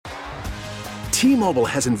T-Mobile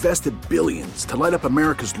has invested billions to light up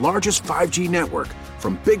America's largest 5G network,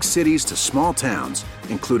 from big cities to small towns,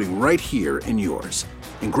 including right here in yours.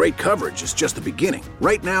 And great coverage is just the beginning.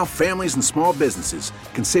 Right now, families and small businesses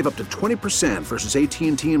can save up to 20% versus AT&T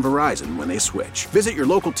and Verizon when they switch. Visit your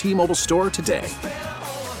local T-Mobile store today.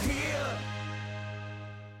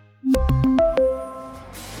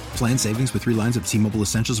 Plan savings with 3 lines of T-Mobile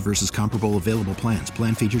Essentials versus comparable available plans.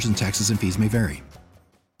 Plan features and taxes and fees may vary.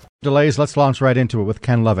 Delays, let's launch right into it with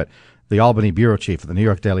Ken Lovett, the Albany bureau chief of the New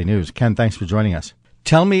York Daily News. Ken, thanks for joining us.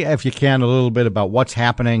 Tell me, if you can, a little bit about what's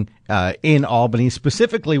happening in Albany,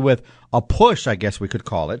 specifically with a push, I guess we could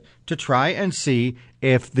call it, to try and see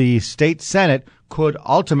if the state Senate could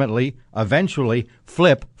ultimately, eventually,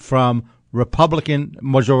 flip from Republican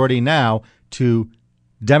majority now to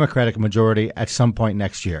Democratic majority at some point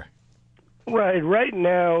next year. Right. Right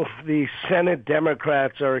now, the Senate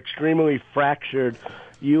Democrats are extremely fractured.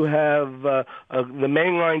 You have the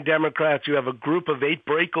mainline Democrats. You have a group of 8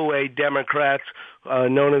 breakaway Democrats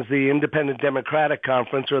known as the Independent Democratic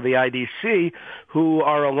Conference, or the IDC, who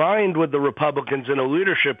are aligned with the Republicans in a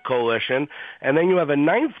leadership coalition. And then you have a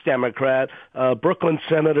 9th Democrat, Brooklyn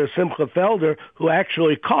Senator Simcha Felder, who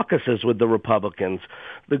actually caucuses with the Republicans.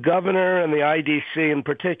 The governor and the IDC in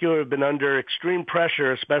particular have been under extreme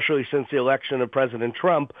pressure, especially since the election of President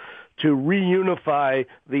Trump, to reunify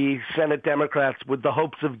the Senate Democrats with the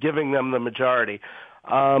hopes of giving them the majority.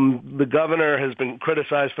 The governor has been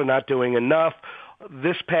criticized for not doing enough.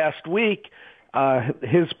 This past week,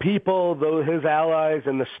 his people, his allies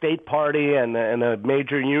in the state party and a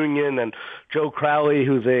major union, and Joe Crowley,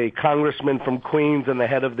 who's a congressman from Queens and the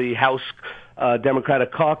head of the House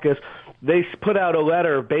Democratic Caucus, they put out a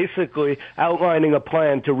letter basically outlining a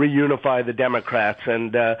plan to reunify the Democrats.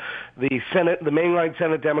 And the mainline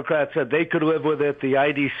Senate Democrats said they could live with it. The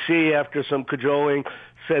IDC, after some cajoling,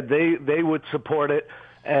 said they would support it.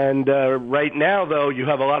 And right now, though, you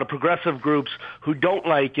have a lot of progressive groups who don't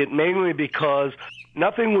like it, mainly because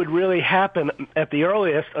nothing would really happen at the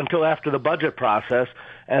earliest until after the budget process.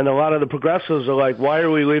 And a lot of the progressives are like, why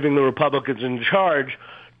are we leaving the Republicans in charge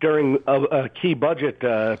during a key budget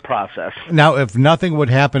process? Now, if nothing would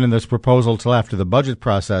happen in this proposal till after the budget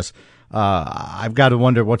process, I've got to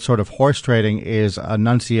wonder what sort of horse trading is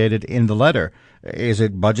enunciated in the letter. Is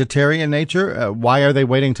it budgetary in nature? Why are they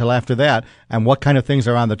waiting till after that? And what kind of things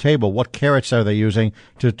are on the table? What carrots are they using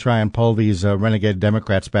to try and pull these renegade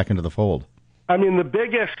Democrats back into the fold? I mean, the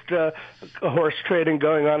biggest horse trading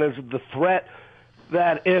going on is the threat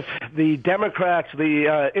that if the Democrats,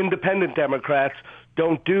 the independent Democrats,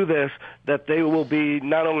 don't do this, that they will be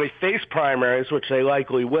not only face primaries, which they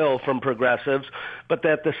likely will from progressives, but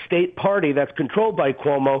that the state party that's controlled by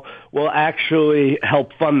Cuomo will actually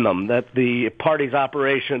help fund them, that the party's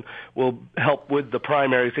operation will help with the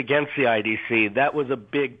primaries against the IDC. That was a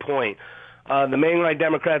big point. The mainline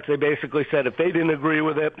Democrats, they basically said if they didn't agree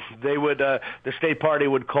with it, they would the state party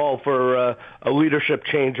would call for a leadership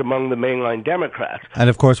change among the mainline Democrats. And,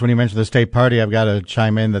 of course, when you mention the state party, I've got to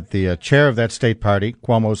chime in that the chair of that state party,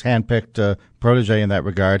 Cuomo's handpicked protege in that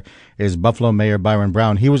regard, is Buffalo Mayor Byron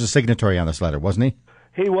Brown. He was a signatory on this letter, wasn't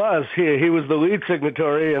he? He was. He was the lead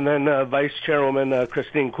signatory, and then Vice Chairwoman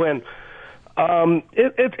Christine Quinn.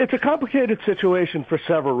 It's a complicated situation for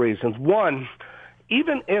several reasons. One,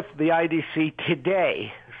 even if the IDC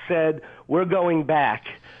today said we're going back,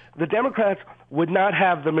 the Democrats would not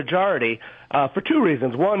have the majority for 2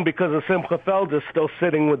 reasons. One, because of Simcha Felder is still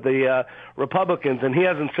sitting with the Republicans, and he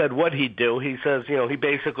hasn't said what he'd do. He says, he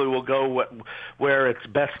basically will go where it's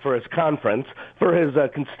best for his conference, for his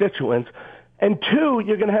constituents. And 2,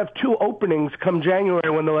 you're going to have 2 openings come January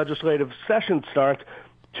when the legislative session starts.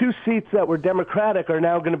 2 seats that were Democratic are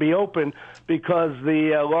now going to be open because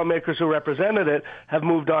the lawmakers who represented it have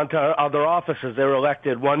moved on to other offices. They were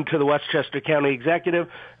elected, one to the Westchester County Executive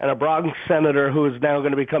and a Bronx senator who is now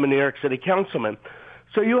going to become a New York City councilman.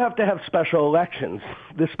 So you have to have special elections.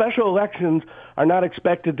 The special elections are not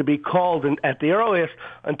expected to be called at the earliest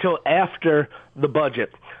until after the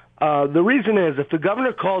budget. The reason is if the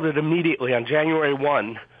governor called it immediately on January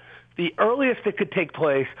 1, the earliest it could take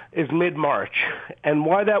place is mid-March. And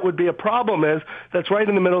why that would be a problem is that's right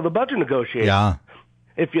in the middle of the budget negotiations. Yeah.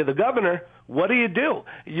 If you're the governor, what do?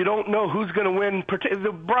 You don't know who's going to win.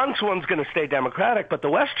 The Bronx one's going to stay Democratic, but the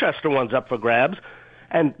Westchester one's up for grabs.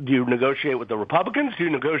 And do you negotiate with the Republicans? Do you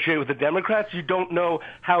negotiate with the Democrats? You don't know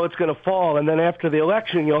how it's going to fall. And then after the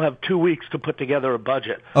election, you'll have 2 weeks to put together a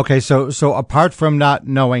budget. Okay, so apart from not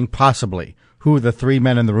knowing possibly who the 3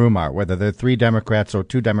 men in the room are, whether they're 3 Democrats or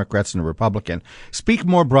 2 Democrats and a Republican, speak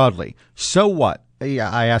more broadly. So what?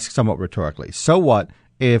 I ask somewhat rhetorically. So what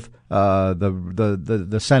if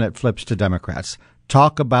the Senate flips to Democrats.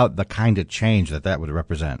 Talk about the kind of change that would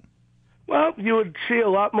represent. Well, you would see a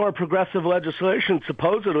lot more progressive legislation,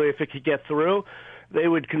 supposedly, if it could get through. They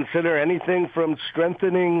would consider anything from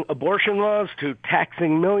strengthening abortion laws to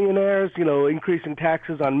taxing millionaires, increasing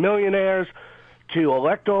taxes on millionaires, to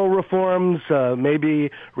electoral reforms,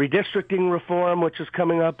 maybe redistricting reform, which is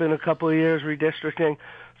coming up in a couple of years, redistricting.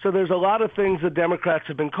 So there's a lot of things that Democrats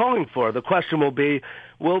have been calling for. The question will be,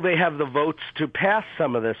 will they have the votes to pass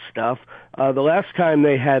some of this stuff? The last time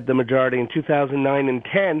they had the majority in 2009 and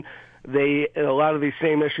 10, a lot of these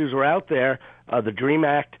same issues were out there, the DREAM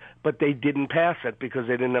Act, but they didn't pass it because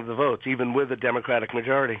they didn't have the votes, even with a Democratic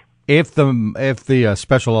majority. If the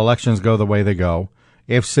special elections go the way they go,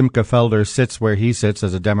 if Simcha Felder sits where he sits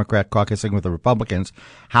as a Democrat caucusing with the Republicans,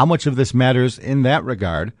 how much of this matters in that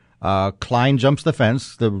regard? Klein jumps the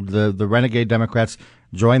fence. The renegade Democrats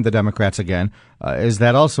join the Democrats again. Is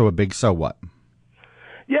that also a big so what?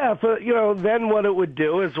 Yeah, then what it would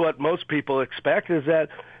do is what most people expect is that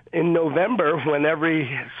in November, when every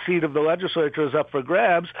seat of the legislature is up for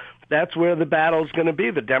grabs, that's where the battle's going to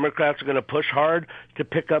be. The Democrats are going to push hard to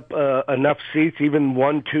pick up enough seats, even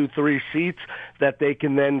 1, 2, 3 seats, that they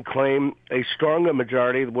can then claim a stronger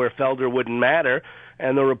majority where Felder wouldn't matter.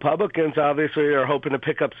 And the Republicans obviously are hoping to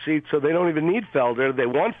pick up seats, so they don't even need Felder. They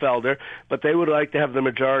want Felder, but they would like to have the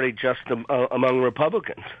majority just among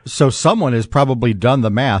Republicans. So someone has probably done the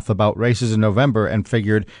math about races in November and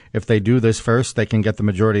figured if they do this first, they can get the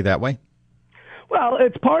majority that way? Well,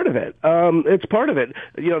 it's part of it. It's part of it.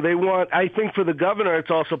 They want, I think for the governor, it's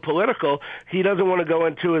also political. He doesn't want to go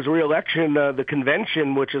into his reelection, the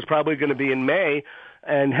convention, which is probably going to be in May,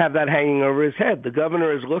 and have that hanging over his head. The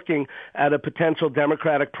governor is looking at a potential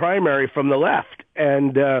Democratic primary from the left,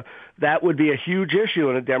 and that would be a huge issue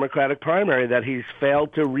in a Democratic primary, that he's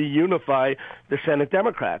failed to reunify the Senate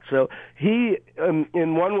Democrats. So he,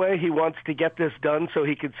 in one way, he wants to get this done so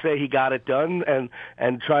he could say he got it done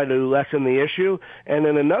and try to lessen the issue. And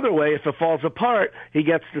in another way, if it falls apart, he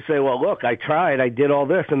gets to say, well, look, I tried, I did all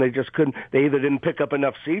this, and they just couldn't, they either didn't pick up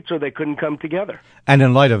enough seats or they couldn't come together. And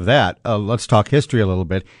in light of that, let's talk history a little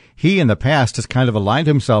bit. He, in the past, has kind of aligned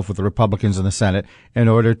himself with the Republicans in the Senate in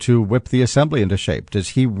order to whip the Assembly into shape. Does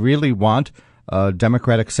he really want a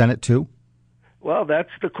Democratic Senate, too? Well,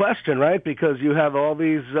 that's the question, right? Because you have all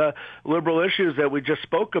these liberal issues that we just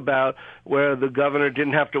spoke about where the governor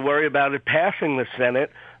didn't have to worry about it passing the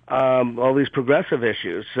Senate, all these progressive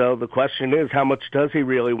issues. So the question is, how much does he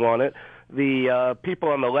really want it? The people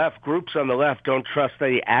on the left, groups on the left, don't trust that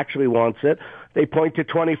he actually wants it. They point to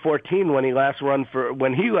 2014 when he last ran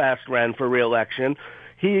for re-election.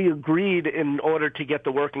 He agreed, in order to get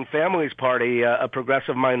the Working Families Party, a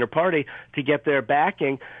progressive minor party, to get their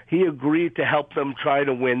backing, he agreed to help them try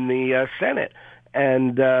to win the Senate.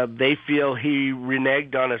 And they feel he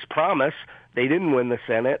reneged on his promise. They didn't win the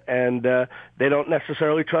Senate, and they don't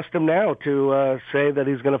necessarily trust him now to say that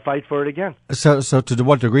he's going to fight for it again. So to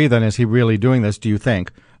what degree, then, is he really doing this, do you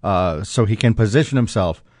think, so he can position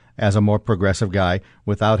himself as a more progressive guy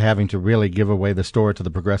without having to really give away the store to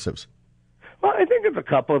the progressives? Well, I think it's a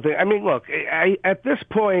couple of things. I mean, look, at this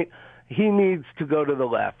point, he needs to go to the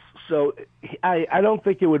left. So I don't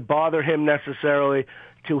think it would bother him necessarily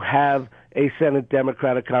to have a Senate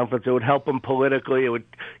Democratic conference. It would help him politically. It would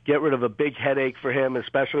get rid of a big headache for him,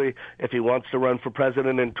 especially if he wants to run for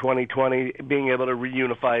president in 2020, being able to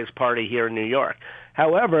reunify his party here in New York.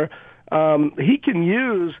 However, he can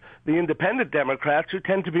use the independent Democrats, who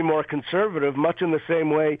tend to be more conservative, much in the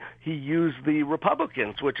same way he used the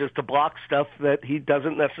Republicans, which is to block stuff that he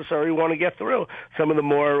doesn't necessarily want to get through, some of the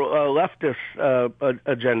more leftist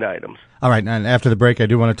agenda items. All right, and after the break, I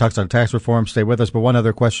do want to talk about tax reform. Stay with us. But one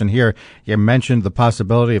other question here. You mentioned the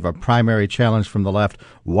possibility of a primary challenge from the left.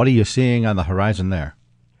 What are you seeing on the horizon there?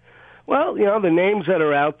 Well, the names that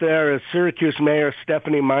are out there is Syracuse Mayor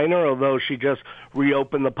Stephanie Miner, although she just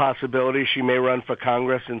reopened the possibility she may run for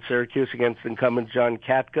Congress in Syracuse against incumbent John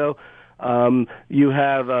Katko. You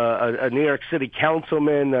have a New York City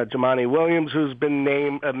councilman, Jumaane Williams, who's been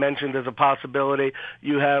mentioned as a possibility.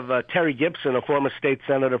 You have Terry Gibson, a former state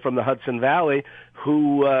senator from the Hudson Valley,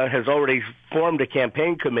 who has already formed a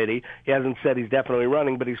campaign committee. He hasn't said he's definitely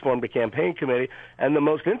running, but he's formed a campaign committee. And the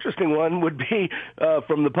most interesting one would be,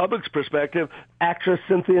 from the public's perspective, actress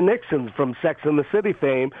Cynthia Nixon from Sex and the City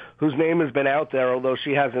fame, whose name has been out there, although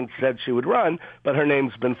she hasn't said she would run, but her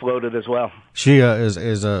name's been floated as well. She is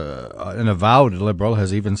an avowed liberal,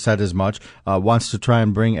 has even said as much, wants to try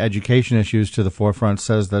and bring education issues to the forefront,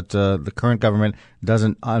 says that the current government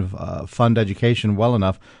doesn't fund education well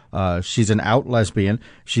enough. She's an out lesbian.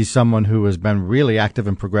 She's someone who has been really active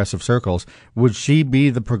in progressive circles. Would she be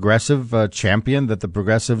the progressive champion that the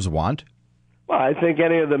progressives want? Well, I think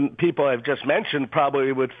any of the people I've just mentioned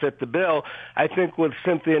probably would fit the bill. I think with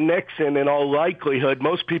Cynthia Nixon, in all likelihood,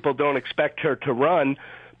 most people don't expect her to run,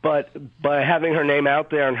 but by having her name out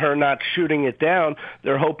there and her not shooting it down,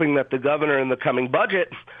 they're hoping that the governor in the coming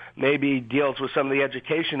budget maybe deals with some of the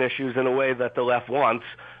education issues in a way that the left wants.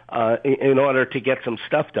 In order to get some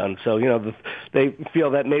stuff done. So, they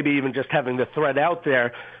feel that maybe even just having the threat out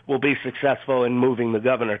there will be successful in moving the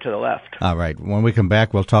governor to the left. All right. When we come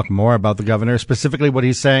back, we'll talk more about the governor, specifically what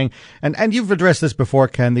he's saying. And you've addressed this before,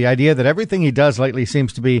 Ken, the idea that everything he does lately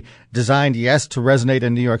seems to be designed, yes, to resonate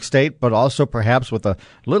in New York State, but also perhaps with a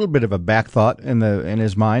little bit of a back thought in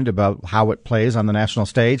his mind about how it plays on the national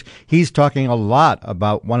stage. He's talking a lot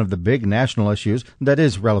about one of the big national issues that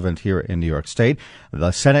is relevant here in New York State.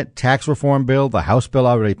 The Senate tax reform bill, the House bill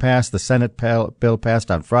already passed, the Senate bill passed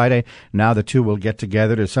on Friday. Now the two will get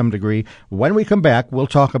together to some degree. When we come back, we'll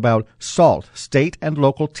talk about SALT, state and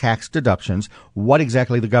local tax deductions, what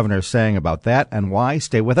exactly the governor is saying about that and why.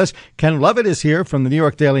 Stay with us. Ken Lovett is here from the New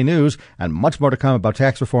York Daily News, and much more to come about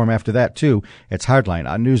tax reform after that, too. It's Hardline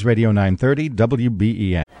on News Radio 930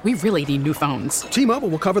 WBEN. We really need new phones. T-Mobile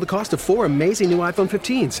will cover the cost of 4 amazing new iPhone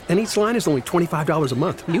 15s, and each line is only $25 a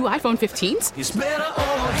month. New iPhone 15s? It's better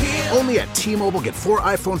over here. Only at T-Mobile, get 4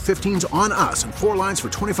 iPhone 15s on us and 4 lines for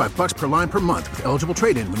 $25 per line per month with eligible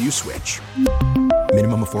trade-in when you switch.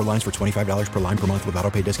 Minimum of 4 lines for $25 per line per month with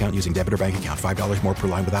autopay discount using debit or bank account. $5 more per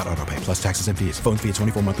line without autopay, plus taxes and fees. Phone fee at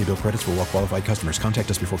 24 monthly bill credits for well-qualified customers. Contact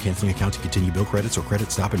us before canceling account to continue bill credits or credit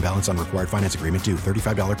stop and balance on required finance agreement due.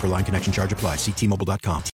 $35 per line connection charge applies. See T-Mobile.com.